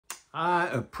I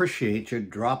appreciate you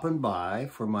dropping by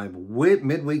for my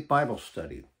midweek Bible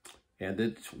study. And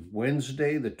it's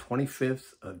Wednesday, the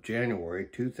 25th of January,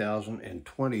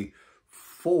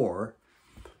 2024.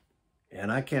 And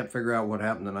I can't figure out what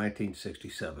happened in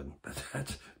 1967.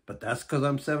 But that's because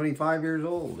I'm 75 years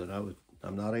old and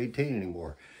I'm not 18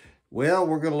 anymore. Well,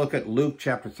 we're going to look at Luke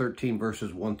chapter 13,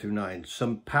 verses 1 through 9.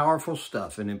 Some powerful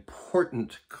stuff, an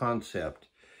important concept.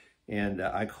 And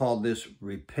I call this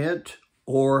repent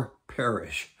or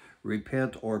perish.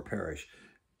 Repent or perish.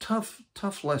 Tough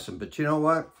lesson, but you know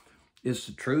what? It's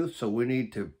the truth, so we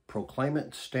need to proclaim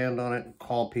it, stand on it, and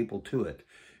call people to it.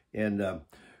 And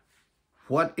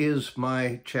what is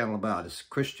my channel about? It's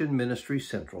Christian Ministry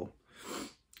Central.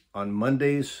 On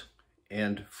Mondays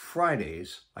and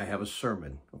Fridays, I have a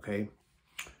sermon, okay?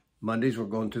 Mondays, we're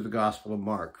going through the Gospel of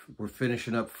Mark. We're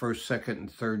finishing up 1st, 2nd,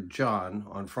 and 3rd John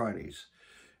on Fridays.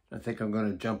 I think I'm going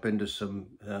to jump into some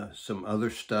other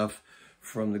stuff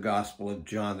from the Gospel of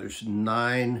John. There's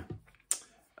nine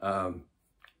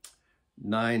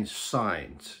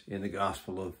signs in the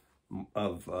Gospel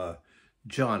of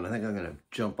John. I think I'm going to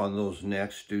jump on those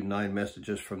next, do 9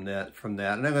 messages from that.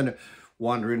 And I'm going to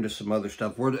wander into some other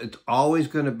stuff. It's always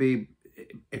going to be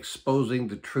exposing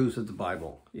the truth of the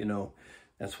Bible. You know,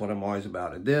 that's what I'm always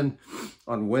about. And then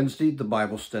on Wednesday, the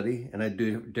Bible study, and I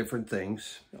do different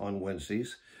things on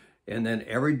Wednesdays. And then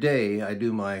every day I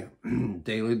do my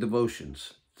daily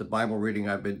devotions. The Bible reading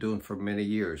I've been doing for many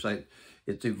years.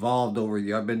 It's evolved over the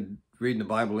years. I've been reading the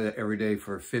Bible every day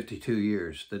for 52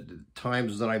 years. The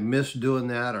times that I missed doing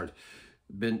that are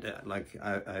been like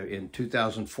I in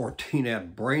 2014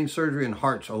 had brain surgery and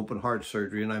open heart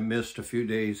surgery, and I missed a few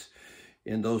days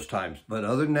in those times. But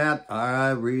other than that, I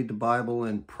read the Bible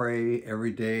and pray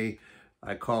every day.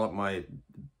 I call it my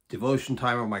devotion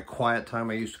time or my quiet time,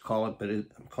 I used to call it, but I'm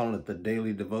calling it the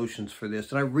daily devotions for this.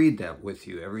 And I read that with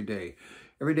you every day.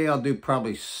 Every day I'll do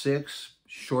probably 6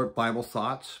 short Bible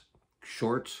thoughts,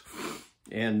 shorts.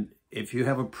 And if you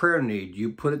have a prayer need,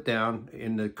 you put it down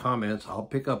in the comments. I'll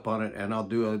pick up on it and I'll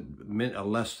do a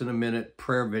less than a minute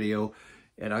prayer video.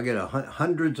 And I'll get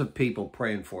hundreds of people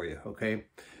praying for you, okay?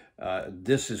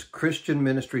 This is Christian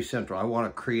Ministry Central. I want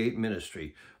to create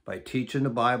ministry by teaching the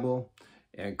Bible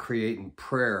and creating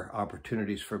prayer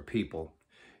opportunities for people.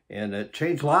 And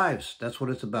change lives. That's what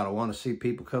it's about. I want to see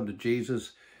people come to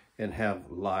Jesus and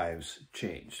have lives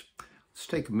changed. Let's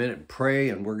take a minute and pray,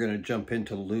 and we're going to jump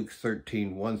into Luke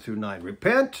 13, 1 through 9.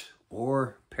 Repent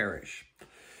or perish.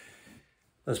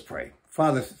 Let's pray.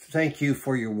 Father, thank you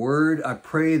for your word. I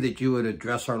pray that you would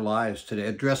address our lives today.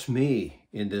 Address me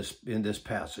in this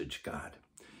passage, God.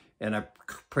 And I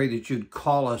pray that you'd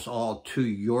call us all to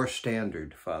your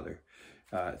standard, Father.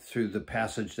 Through the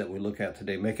passage that we look at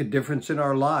today. Make a difference in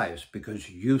our lives because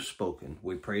you've spoken.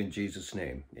 We pray in Jesus'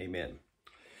 name. Amen.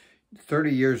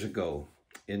 30 years ago,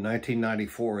 in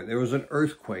 1994, there was an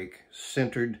earthquake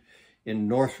centered in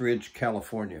Northridge,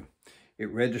 California.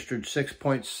 It registered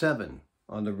 6.7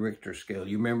 on the Richter scale.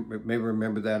 You may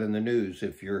remember that in the news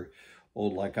if you're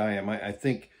old like I am. I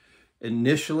think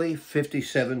initially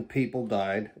 57 people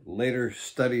died. Later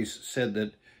studies said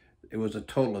that it was a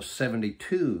total of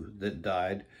 72 that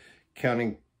died,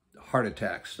 counting heart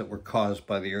attacks that were caused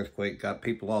by the earthquake. Got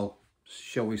people all,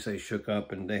 shall we say, shook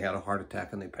up, and they had a heart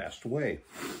attack and they passed away.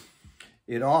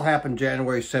 It all happened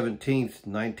January 17th,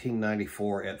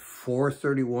 1994 at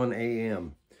 4:31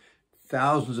 a.m.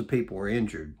 Thousands of people were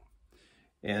injured,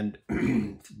 and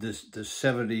the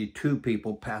 72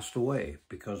 people passed away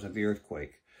because of the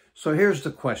earthquake. So here's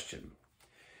the question.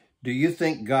 Do you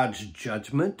think God's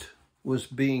judgment was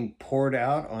being poured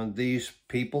out on these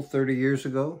people 30 years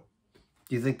ago?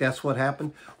 Do you think that's what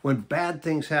happened? When bad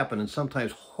things happen, and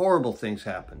sometimes horrible things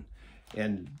happen,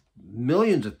 and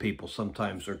millions of people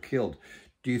sometimes are killed,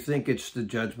 do you think it's the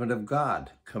judgment of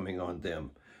God coming on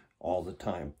them all the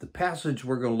time? The passage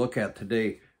we're going to look at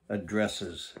today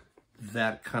addresses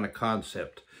that kind of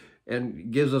concept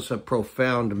and gives us a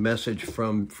profound message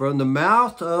from the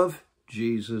mouth of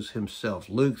Jesus himself.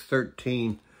 Luke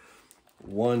 13,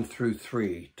 1 through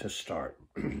 3 to start.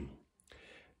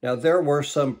 Now there were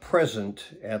some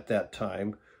present at that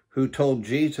time who told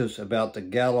Jesus about the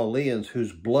Galileans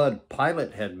whose blood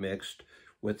Pilate had mixed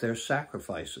with their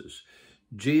sacrifices.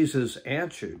 Jesus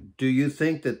answered, "Do you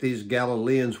think that these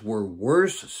Galileans were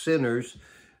worse sinners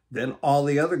than all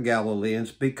the other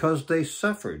Galileans because they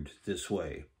suffered this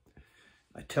way?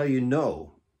 I tell you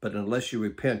no, but unless you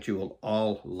repent, you will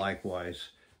all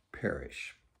likewise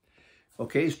perish."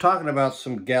 Okay, he's talking about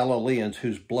some Galileans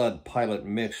whose blood Pilate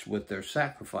mixed with their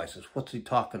sacrifices. What's he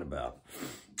talking about?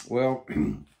 Well,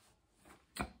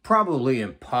 Probably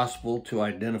impossible to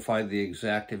identify the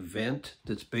exact event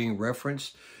that's being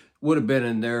referenced. Would have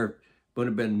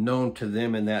been known to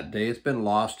them in that day. It's been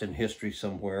lost in history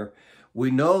somewhere.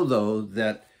 We know, though,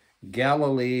 that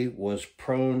Galilee was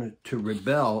prone to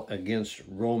rebel against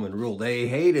Roman rule. They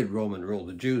hated Roman rule,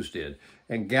 the Jews did.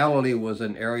 And Galilee was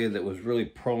an area that was really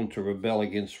prone to rebel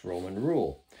against Roman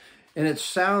rule. And it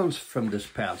sounds from this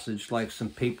passage like some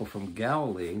people from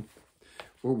Galilee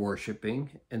were worshiping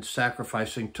and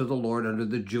sacrificing to the Lord under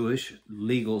the Jewish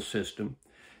legal system,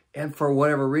 and for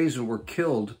whatever reason were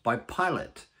killed by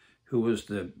Pilate, who was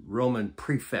the Roman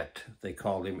prefect, they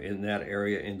called him, in that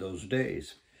area in those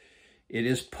days. It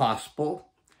is possible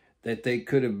that they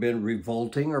could have been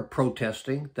revolting or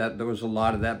protesting. That there was a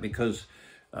lot of that because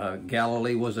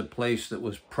Galilee was a place that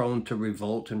was prone to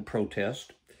revolt and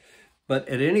protest. But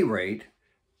at any rate,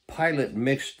 Pilate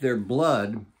mixed their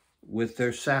blood with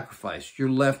their sacrifice. You're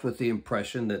left with the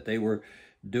impression that they were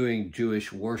doing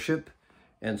Jewish worship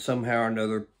and somehow or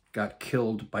another got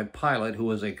killed by Pilate, who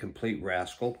was a complete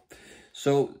rascal.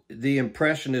 So the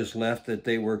impression is left that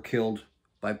they were killed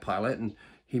by Pilate, and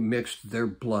he mixed their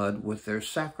blood with their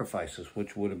sacrifices,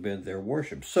 which would have been their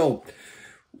worship. So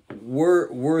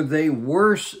were they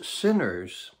worse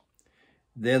sinners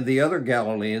than the other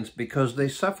Galileans because they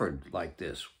suffered like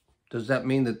this? Does that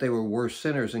mean that they were worse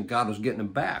sinners and God was getting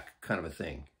them back, kind of a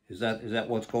thing? Is that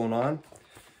what's going on?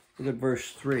 Look at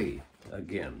verse 3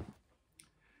 again.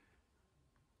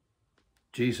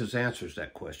 Jesus answers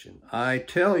that question. I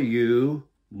tell you,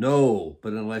 no,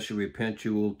 but unless you repent,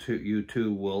 you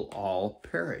too will all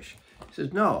perish. He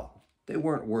says, no, they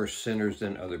weren't worse sinners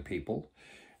than other people.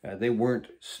 They weren't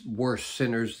worse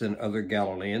sinners than other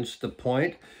Galileans. The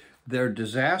point, their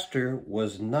disaster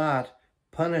was not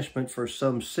punishment for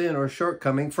some sin or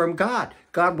shortcoming from God.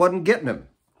 God wasn't getting them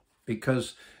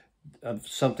because of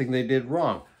something they did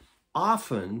wrong.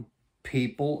 Often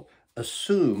people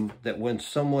assume that when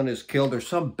someone is killed or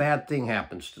some bad thing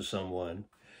happens to someone,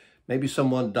 maybe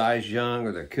someone dies young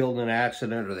or they're killed in an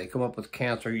accident or they come up with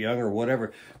cancer young or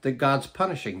whatever, that God's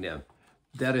punishing them.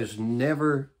 That is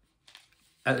not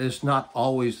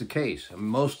always the case. And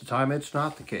most of the time it's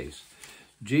not the case.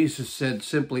 Jesus said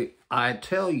simply, I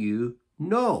tell you,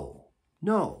 no.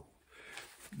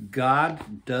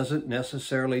 God doesn't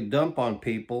necessarily dump on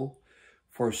people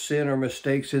for sin or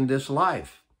mistakes in this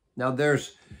life. Now,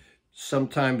 there's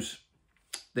sometimes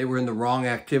they were in the wrong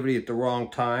activity at the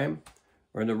wrong time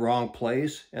or in the wrong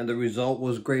place, and the result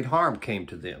was great harm came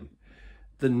to them.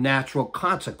 The natural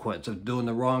consequence of doing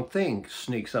the wrong thing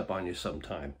sneaks up on you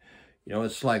sometime. You know,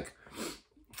 it's like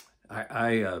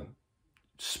I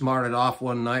smarted off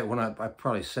one night when I'm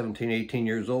probably 17, 18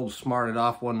 years old, smarted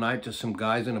off one night to some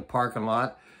guys in a parking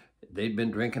lot. They'd been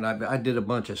drinking. I did a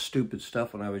bunch of stupid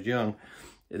stuff when I was young.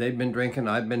 They'd been drinking,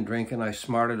 I'd been drinking. I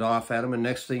smarted off at them, and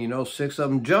next thing you know, 6 of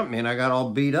them jumped me, and I got all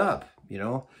beat up, you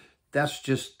know. That's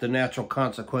just the natural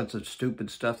consequence of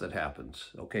stupid stuff that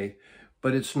happens, okay?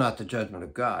 But it's not the judgment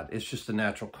of God. It's just the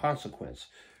natural consequence.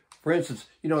 For instance,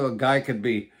 you know, a guy could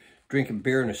be drinking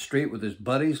beer in the street with his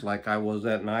buddies, like I was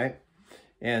that night,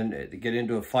 and get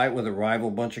into a fight with a rival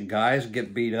bunch of guys,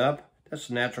 get beat up. That's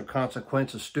the natural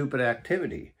consequence of stupid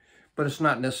activity. But it's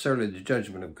not necessarily the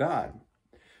judgment of God.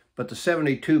 But the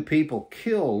 72 people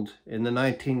killed in the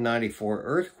 1994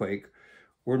 earthquake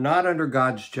were not under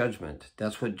God's judgment.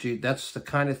 That's the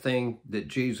kind of thing that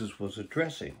Jesus was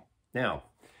addressing. Now,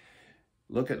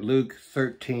 look at Luke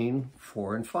 13,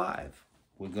 4 and 5.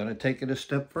 We're going to take it a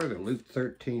step further. Luke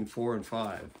 13, 4 and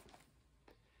 5.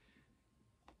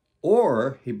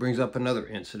 Or, he brings up another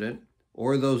incident,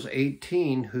 or those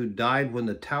 18 who died when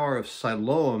the Tower of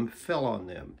Siloam fell on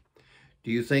them. Do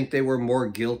you think they were more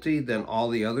guilty than all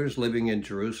the others living in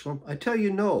Jerusalem? I tell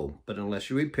you no, but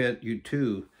unless you repent, you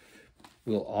too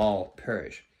will all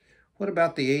perish. What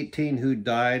about the 18 who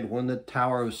died when the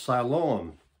Tower of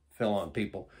Siloam fell on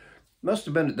people? Must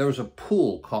have been, there was a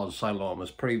pool called Siloam, it's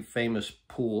a pretty famous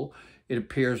pool. It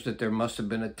appears that there must have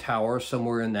been a tower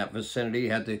somewhere in that vicinity.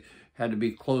 It had to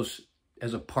be close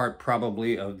as a part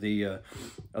probably of the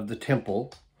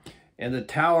temple. And the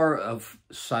Tower of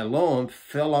Siloam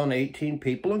fell on 18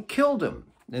 people and killed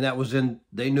them. And that was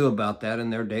they knew about that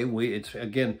in their day. It's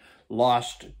again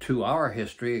lost to our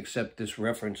history, except this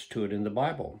reference to it in the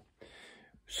Bible.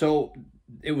 So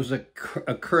it was a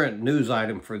current news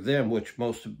item for them, which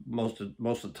most of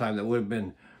the time that would have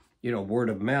been, you know, word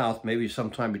of mouth, maybe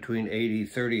sometime between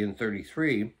 30 and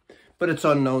 33. But it's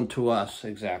unknown to us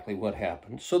exactly what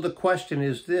happened. So the question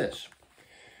is this.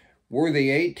 Were the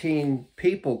 18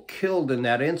 people killed in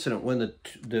that incident when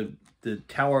the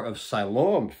Tower of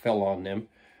Siloam fell on them,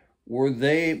 were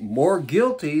they more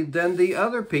guilty than the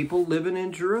other people living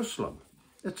in Jerusalem?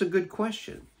 That's a good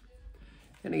question.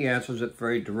 And he answers it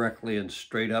very directly and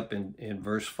straight up in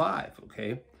verse 5,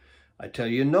 okay? I tell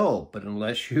you no, but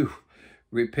unless you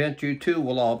repent, you too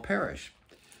will all perish.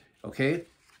 Okay?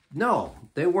 No,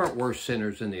 they weren't worse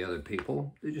sinners than the other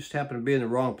people. They just happened to be in the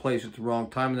wrong place at the wrong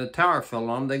time, and the tower fell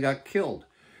on them. They got killed.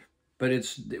 But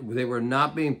they were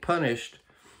not being punished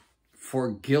for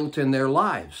guilt in their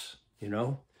lives, you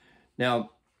know?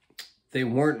 Now, they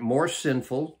weren't more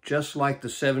sinful, just like the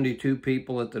 72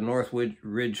 people at the North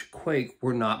Ridge quake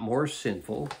were not more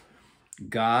sinful.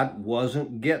 God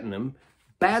wasn't getting them.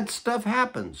 Bad stuff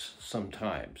happens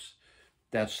sometimes.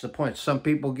 That's the point. Some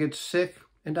people get sick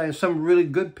and die. Some really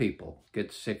good people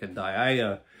get sick and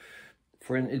die.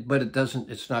 But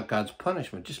it's not God's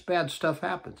punishment. Just bad stuff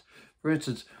happens. For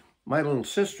instance, my little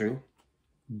sister,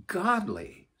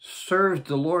 godly, served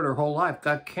the Lord her whole life,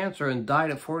 got cancer and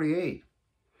died at 48.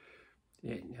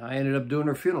 I ended up doing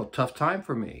her funeral. Tough time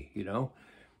for me, you know.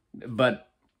 But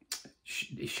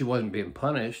she wasn't being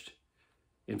punished.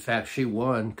 In fact, she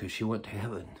won because she went to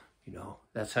heaven, you know.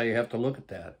 That's how you have to look at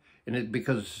that. And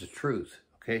because it's the truth,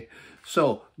 okay?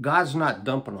 So God's not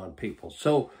dumping on people.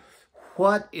 So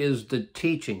what is the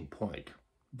teaching point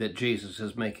that Jesus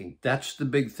is making? That's the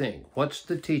big thing. What's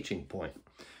the teaching point?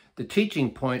 The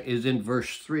teaching point is in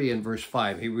verse 3 and verse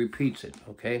 5. He repeats it,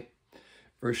 okay?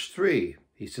 Verse 3,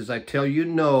 he says, I tell you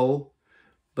no,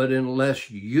 but unless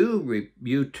you repent,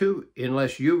 you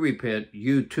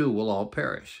too will all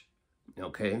perish.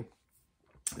 Okay?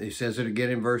 He says it again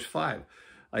in verse 5.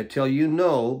 I tell you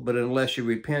no, but unless you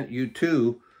repent, you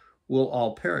too will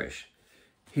all perish.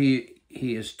 He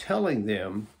is telling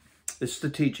them, it's the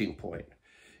teaching point.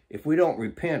 If we don't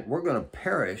repent, we're going to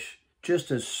perish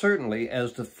just as certainly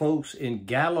as the folks in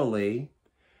Galilee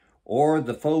or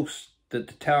the folks that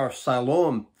the Tower of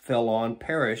Siloam fell on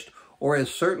perished, or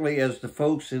as certainly as the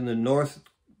folks in the North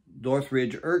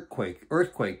Ridge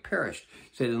earthquake perished.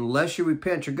 He said, unless you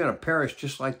repent, you're going to perish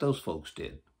just like those folks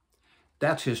did.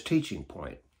 That's his teaching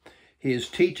point. He is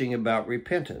teaching about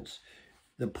repentance.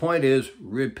 The point is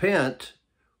repent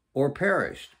or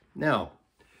perish. Now,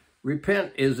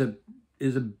 repent is a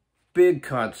big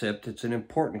concept. It's an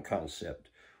important concept.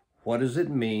 What does it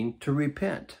mean to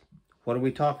repent? What are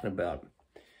we talking about?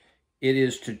 It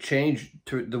is to change.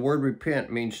 The word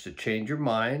repent means to change your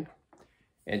mind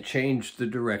and change the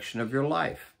direction of your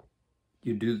life.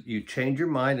 You change your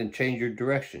mind and change your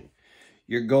direction.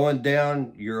 You're going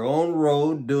down your own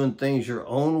road, doing things your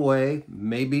own way,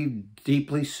 maybe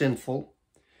deeply sinful,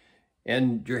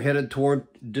 and you're headed toward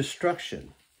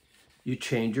destruction. You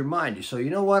change your mind. So, you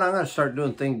know what? I'm going to start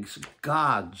doing things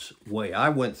God's way. I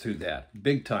went through that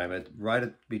big time right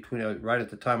at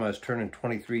the time I was turning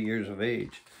 23 years of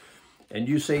age. And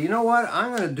you say, you know what?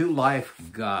 I'm going to do life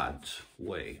God's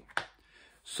way.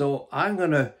 So I'm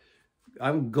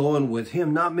going with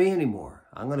him, not me anymore.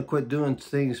 I'm going to quit doing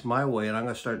things my way, and I'm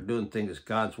going to start doing things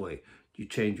God's way. You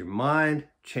change your mind,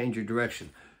 change your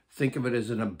direction. Think of it as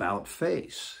an about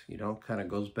face. You know, kind of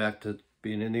goes back to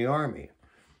being in the Army.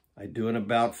 I do an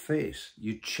about face.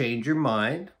 You change your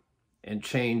mind and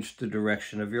change the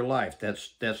direction of your life. That's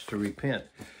to repent.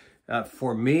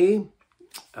 For me,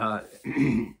 I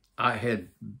had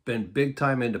been big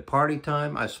time into party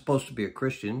time. I was supposed to be a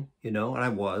Christian, you know, and I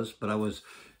was, but I was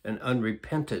an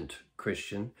unrepentant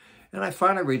Christian. And I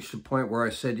finally reached a point where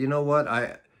I said, you know what,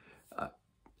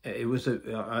 in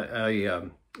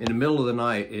the middle of the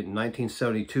night in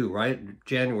 1972, right,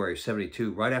 January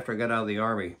 72, right after I got out of the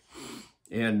Army.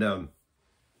 And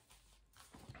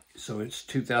so it's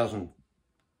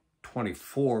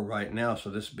 2024 right now, so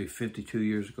this will be 52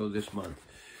 years ago this month.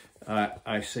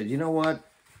 I said, you know what?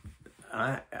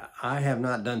 I have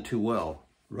not done too well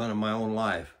running my own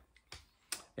life.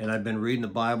 And I've been reading the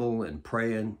Bible and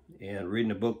praying and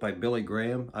reading a book by Billy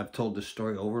Graham. I've told this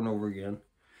story over and over again.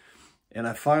 And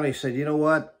I finally said, you know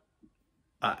what?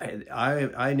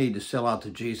 I need to sell out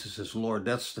to Jesus as Lord.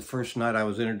 That's the first night I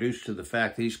was introduced to the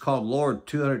fact that he's called Lord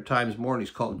 200 times more than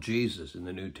he's called Jesus in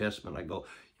the New Testament. I go,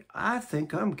 I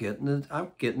think I'm getting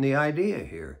the idea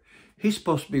here. He's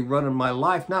supposed to be running my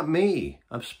life, not me.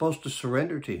 I'm supposed to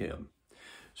surrender to him.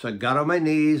 So I got on my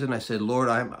knees and I said, Lord,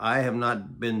 I have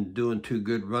not been doing too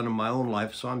good running my own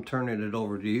life, so I'm turning it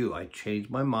over to you. I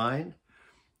changed my mind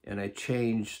and I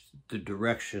changed the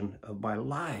direction of my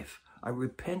life. I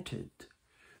repented.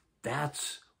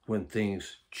 That's when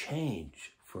things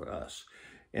change for us.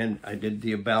 And I did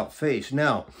the about face.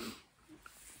 Now,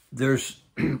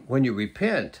 when you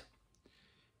repent,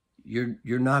 you're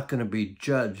not going to be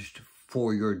judged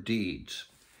for your deeds.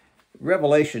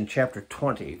 Revelation chapter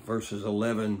 20, verses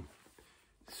 11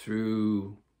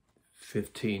 through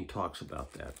 15 talks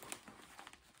about that.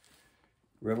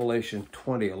 Revelation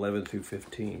 20, 11 through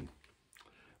 15.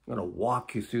 I'm going to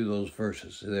walk you through those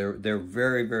verses. They're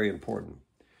very, very important.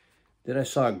 Then I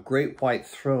saw a great white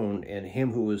throne and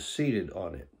him who was seated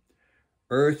on it.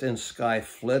 Earth and sky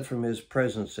fled from his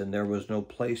presence, and there was no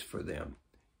place for them.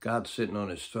 God's sitting on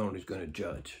his throne. He's going to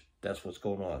judge. That's what's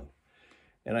going on.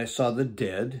 And I saw the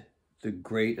dead, the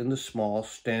great and the small,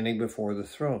 standing before the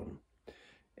throne.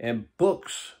 And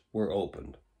books were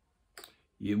opened.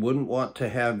 You wouldn't want to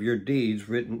have your deeds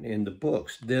written in the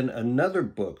books. Then another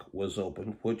book was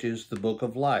opened, which is the book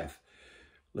of life.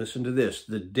 Listen to this.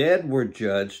 The dead were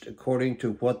judged according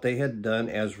to what they had done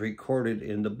as recorded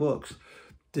in the books.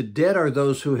 The dead are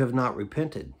those who have not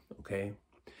repented, okay?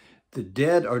 The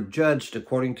dead are judged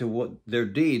according to what their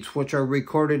deeds, which are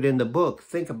recorded in the book.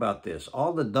 Think about this.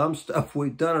 All the dumb stuff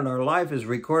we've done in our life is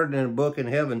recorded in a book in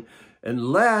heaven,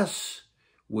 unless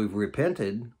we've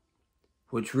repented,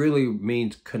 which really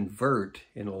means convert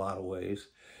in a lot of ways.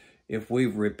 If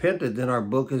we've repented, then our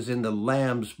book is in the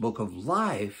Lamb's book of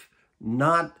life,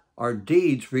 not our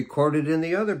deeds recorded in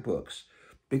the other books.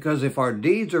 Because if our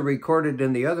deeds are recorded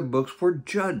in the other books, we're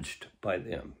judged by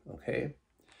them, okay?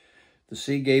 The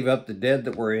sea gave up the dead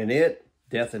that were in it.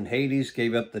 Death and Hades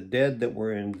gave up the dead that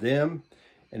were in them.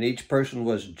 And each person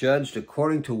was judged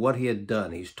according to what he had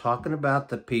done. He's talking about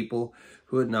the people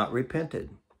who had not repented.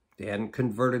 They hadn't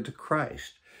converted to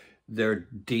Christ. Their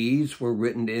deeds were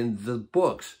written in the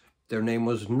books. Their name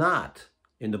was not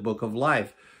in the book of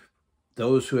life.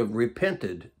 Those who have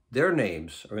repented, their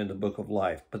names are in the book of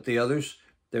life. But the others,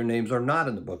 their names are not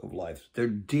in the book of life. Their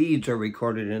deeds are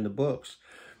recorded in the books.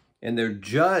 And they're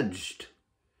judged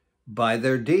by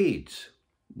their deeds,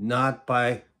 not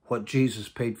by what Jesus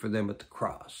paid for them at the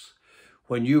cross.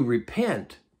 When you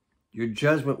repent, your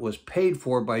judgment was paid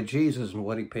for by Jesus and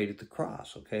what he paid at the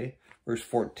cross, okay? Verse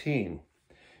 14.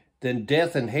 Then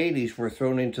death and Hades were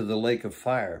thrown into the lake of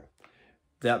fire.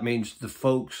 That means the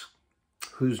folks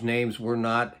whose names were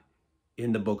not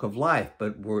in the book of life,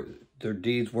 but their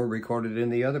deeds were recorded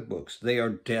in the other books. They are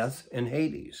death and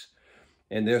Hades.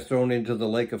 And they're thrown into the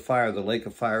lake of fire. The lake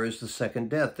of fire is the second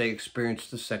death. They experience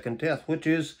the second death, which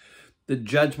is the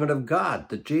judgment of God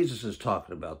that Jesus is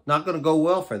talking about. Not going to go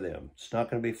well for them. It's not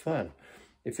going to be fun.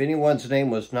 If anyone's name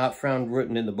was not found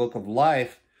written in the book of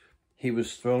life, he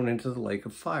was thrown into the lake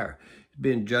of fire,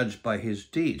 being judged by his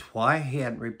deeds. Why? He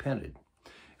hadn't repented.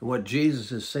 And what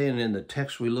Jesus is saying in the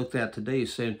text we looked at today,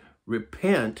 he's saying,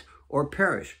 repent or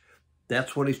perish.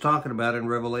 That's what he's talking about in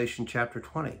Revelation chapter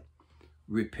 20.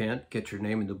 Repent, get your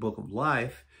name in the book of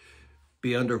life,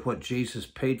 be under what Jesus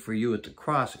paid for you at the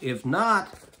cross. If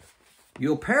not,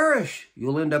 you'll perish.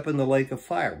 You'll end up in the lake of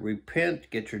fire. Repent,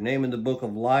 get your name in the book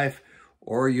of life,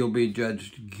 or you'll be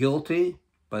judged guilty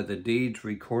by the deeds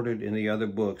recorded in the other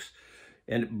books.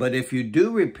 But if you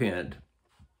do repent,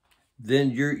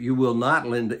 then you will not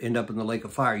end up in the lake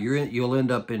of fire. You'll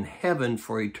end up in heaven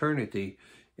for eternity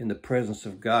in the presence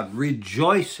of God,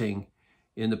 rejoicing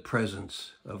in the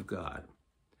presence of God.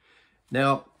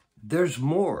 Now, there's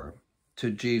more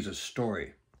to Jesus'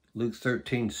 story. Luke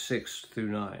 13, 6 through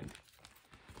 9.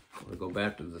 We'll go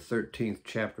back to the 13th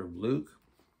chapter of Luke.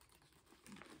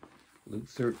 Luke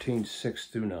 13, 6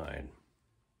 through 9.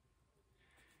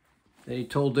 Then he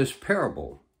told this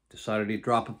parable. Decided he'd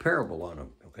drop a parable on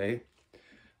him, okay?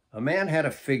 A man had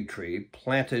a fig tree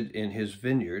planted in his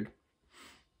vineyard,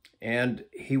 and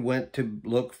he went to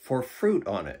look for fruit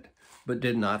on it, but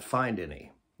did not find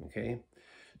any, okay?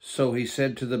 So he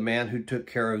said to the man who took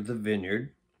care of the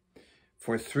vineyard,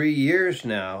 for 3 years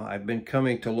now, I've been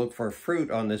coming to look for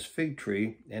fruit on this fig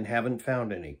tree and haven't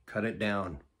found any. Cut it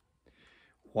down.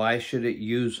 Why should it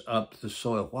use up the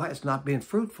soil? Why? It's not being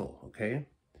fruitful, okay?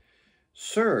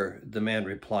 Sir, the man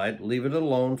replied, leave it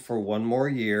alone for 1 more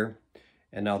year,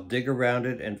 and I'll dig around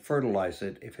it and fertilize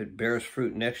it. If it bears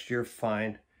fruit next year,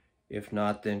 fine. If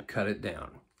not, then cut it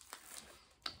down.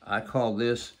 I call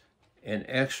this an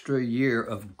extra year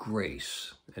of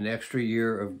grace. An extra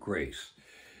year of grace.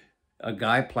 A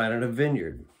guy planted a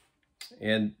vineyard,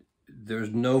 and there's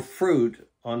no fruit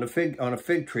on a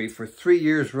fig tree for 3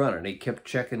 years running. He kept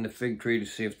checking the fig tree to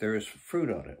see if there is fruit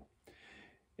on it.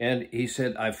 And he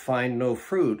said, I find no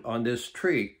fruit on this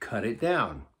tree. Cut it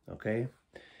down, okay?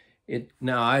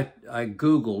 Now, I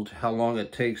Googled how long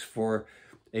it takes for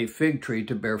a fig tree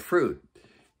to bear fruit.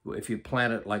 If you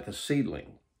plant it like a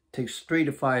seedling, it takes 3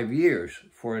 to 5 years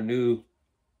for a new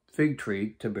fig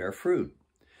tree to bear fruit.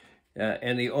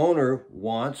 And the owner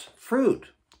wants fruit.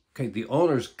 Okay, the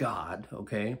owner's God,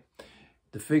 okay?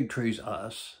 The fig tree's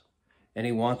us. And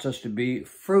he wants us to be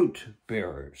fruit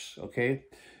bearers, okay?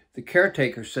 The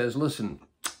caretaker says, listen,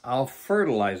 I'll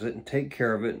fertilize it and take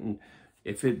care of it. And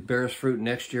if it bears fruit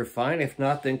next year, fine. If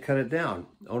not, then cut it down.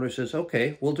 The owner says,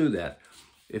 okay, we'll do that.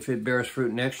 If it bears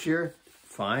fruit next year,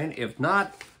 fine. If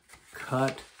not,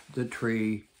 cut the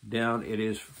tree down. It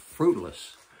is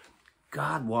fruitless.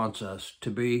 God wants us to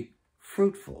be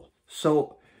fruitful.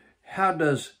 So how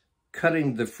does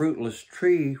cutting the fruitless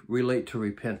tree relate to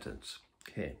repentance?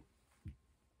 Okay.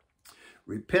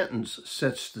 Repentance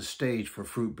sets the stage for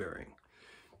fruit bearing.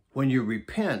 When you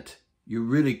repent, you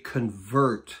really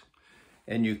convert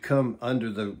and you come under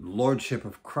the lordship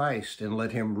of Christ and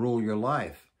let him rule your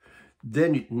life.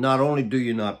 Then not only do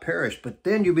you not perish, but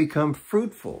then you become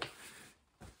fruitful.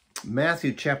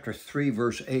 Matthew chapter 3,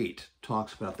 verse 8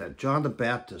 talks about that. John the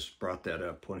Baptist brought that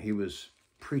up when he was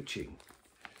preaching.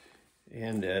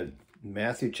 And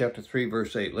Matthew chapter 3,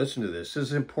 verse 8, listen to this. This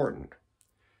is important.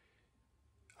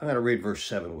 I'm going to read verse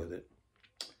 7 with it.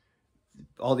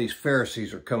 All these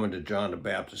Pharisees are coming to John the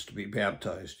Baptist to be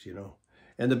baptized, you know.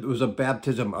 And it was a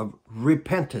baptism of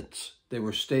repentance. They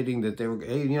were stating that they were,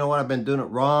 hey, you know what, I've been doing it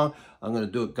wrong. I'm going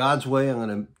to do it God's way. I'm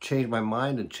going to change my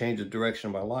mind and change the direction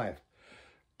of my life.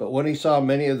 But when he saw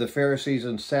many of the Pharisees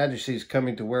and Sadducees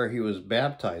coming to where he was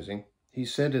baptizing, he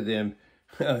said to them,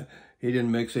 he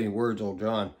didn't mix any words, old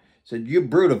John. He said, you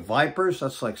brood of vipers,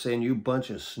 that's like saying you bunch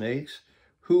of snakes,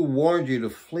 who warned you to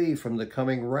flee from the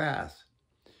coming wrath?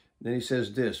 Then he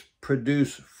says this,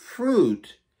 produce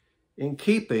fruit in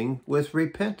keeping with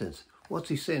repentance. What's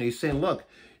he saying? He's saying, look,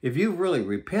 if you've really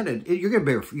repented, you're going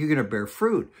to bear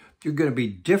fruit. You're going to be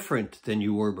different than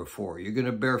you were before. You're going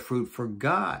to bear fruit for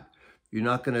God. You're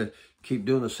not going to keep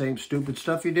doing the same stupid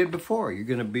stuff you did before. You're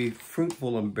going to be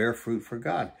fruitful and bear fruit for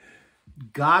God.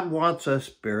 God wants us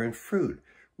bearing fruit.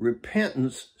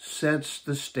 Repentance sets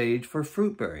the stage for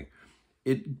fruit bearing.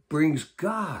 It brings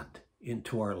God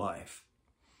into our life.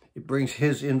 It brings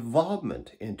his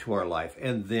involvement into our life.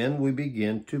 And then we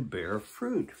begin to bear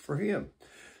fruit for him.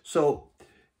 So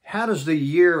how does the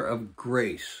year of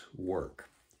grace work?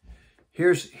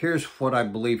 Here's what I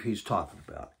believe he's talking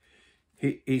about.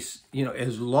 He's, you know,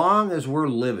 as long as we're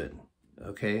living,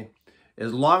 okay,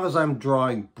 as long as I'm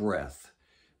drawing breath,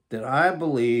 that I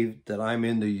believe that I'm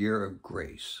in the year of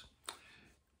grace.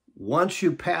 Once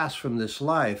you pass from this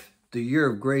life, the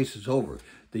year of grace is over.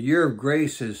 The year of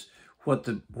grace is what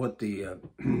the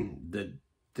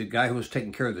guy who was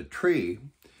taking care of the tree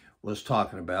was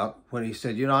talking about when he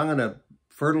said, you know, I'm going to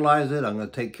fertilize it. I'm going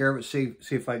to take care of it, see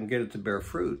if I can get it to bear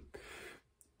fruit.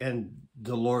 And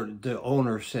the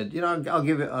owner said, you know,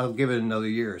 I'll give it another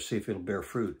year, see if it'll bear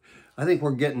fruit. I think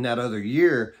we're getting that other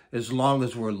year as long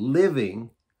as we're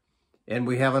living and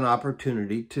we have an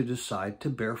opportunity to decide to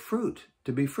bear fruit,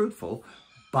 to be fruitful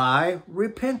by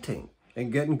repenting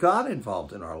and getting God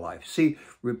involved in our life. See,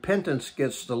 repentance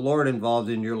gets the Lord involved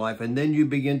in your life, and then you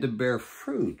begin to bear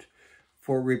fruit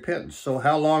for repentance. So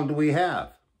how long do we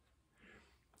have?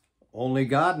 Only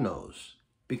God knows,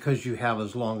 because you have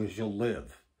as long as you'll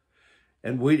live.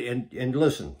 And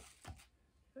listen,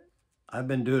 I've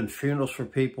been doing funerals for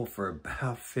people for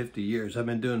about 50 years. I've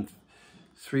been doing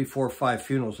 3, 4, 5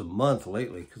 funerals a month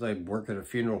lately because I work at a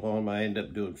funeral home. I end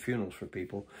up doing funerals for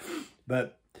people.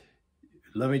 But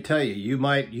let me tell you, you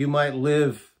might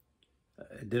live.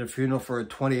 I did a funeral for a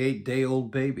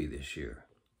 28-day-old baby this year.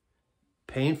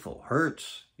 Painful,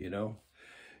 hurts, you know.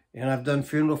 And I've done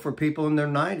funeral for people in their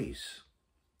 90s.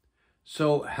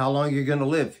 So how long you're going to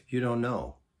live, you don't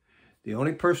know. The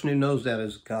only person who knows that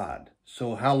is God.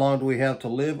 So how long do we have to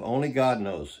live? Only God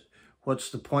knows. What's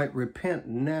the point? Repent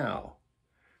now.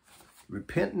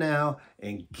 Repent now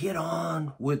and get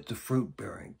on with the fruit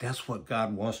bearing. That's what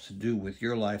God wants to do with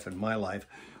your life and my life.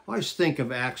 I always think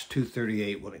of Acts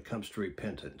 2:38 when it comes to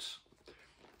repentance.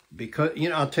 Because, you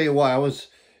know, I'll tell you why.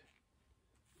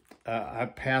 I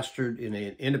pastored in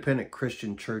an independent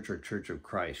Christian church or Church of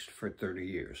Christ for 30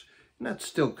 years. And that's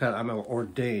still I'm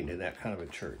ordained in that kind of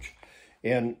a church.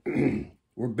 And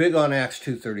we're big on Acts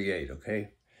 2:38,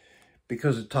 okay?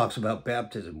 Because it talks about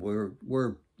baptism. We're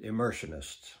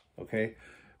immersionists, okay?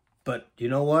 But you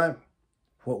know what?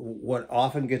 What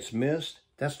often gets missed,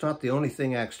 that's not the only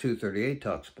thing Acts 2:38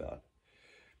 talks about.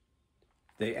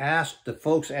 The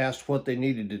folks asked what they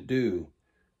needed to do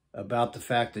about the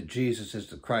fact that Jesus is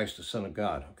the Christ, the Son of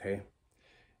God, okay?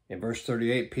 In verse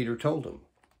 38, Peter told them,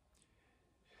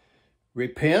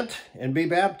 repent and be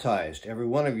baptized, every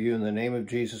one of you, in the name of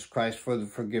Jesus Christ for the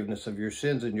forgiveness of your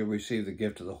sins, and you'll receive the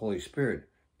gift of the Holy Spirit.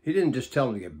 He didn't just tell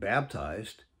them to get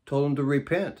baptized, told them to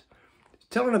repent. He's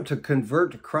telling them to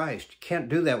convert to Christ. You can't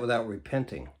do that without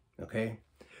repenting, okay?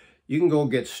 You can go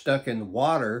get stuck in the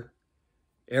water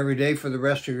every day for the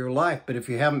rest of your life, but if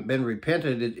you haven't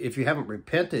repented,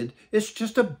 it's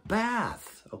just a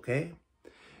bath, okay?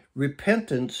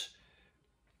 Repentance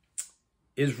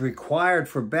is required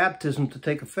for baptism to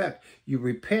take effect. You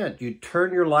repent, you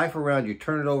turn your life around, you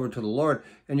turn it over to the Lord,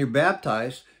 and you're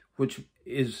baptized, which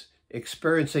is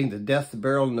experiencing the death, the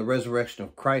burial, and the resurrection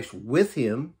of Christ with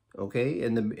him, okay,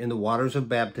 in the waters of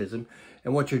baptism.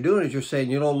 And what you're doing is you're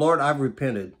saying, you know, Lord, I've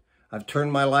repented. I've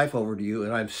turned my life over to you,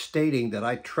 and I'm stating that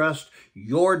I trust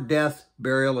your death,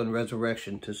 burial, and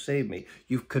resurrection to save me.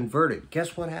 You've converted.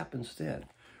 Guess what happens then?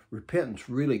 Repentance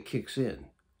really kicks in,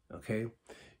 okay?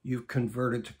 You've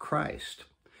converted to Christ.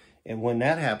 And when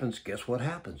that happens, guess what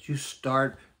happens? You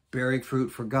start bearing fruit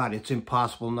for God. It's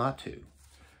impossible not to,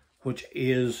 which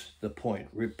is the point.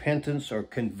 Repentance or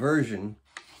conversion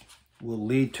will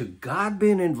lead to God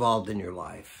being involved in your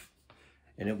life,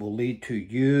 and it will lead to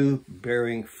you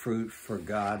bearing fruit for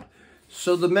God.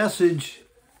 So the message,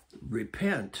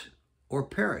 repent or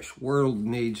perish. World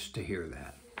needs to hear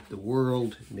that. The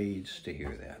world needs to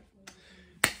hear that.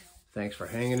 Thanks for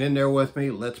hanging in there with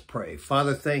me. Let's pray.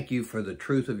 Father, thank you for the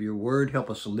truth of your word. Help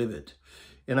us live it.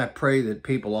 And I pray that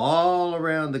people all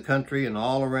around the country and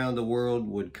all around the world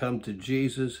would come to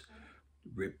Jesus,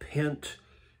 repent,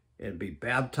 and be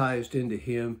baptized into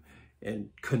him,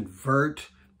 and convert,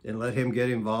 and let him get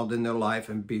involved in their life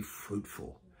and be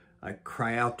fruitful. I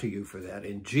cry out to you for that.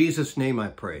 In Jesus' name I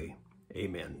pray.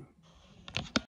 Amen.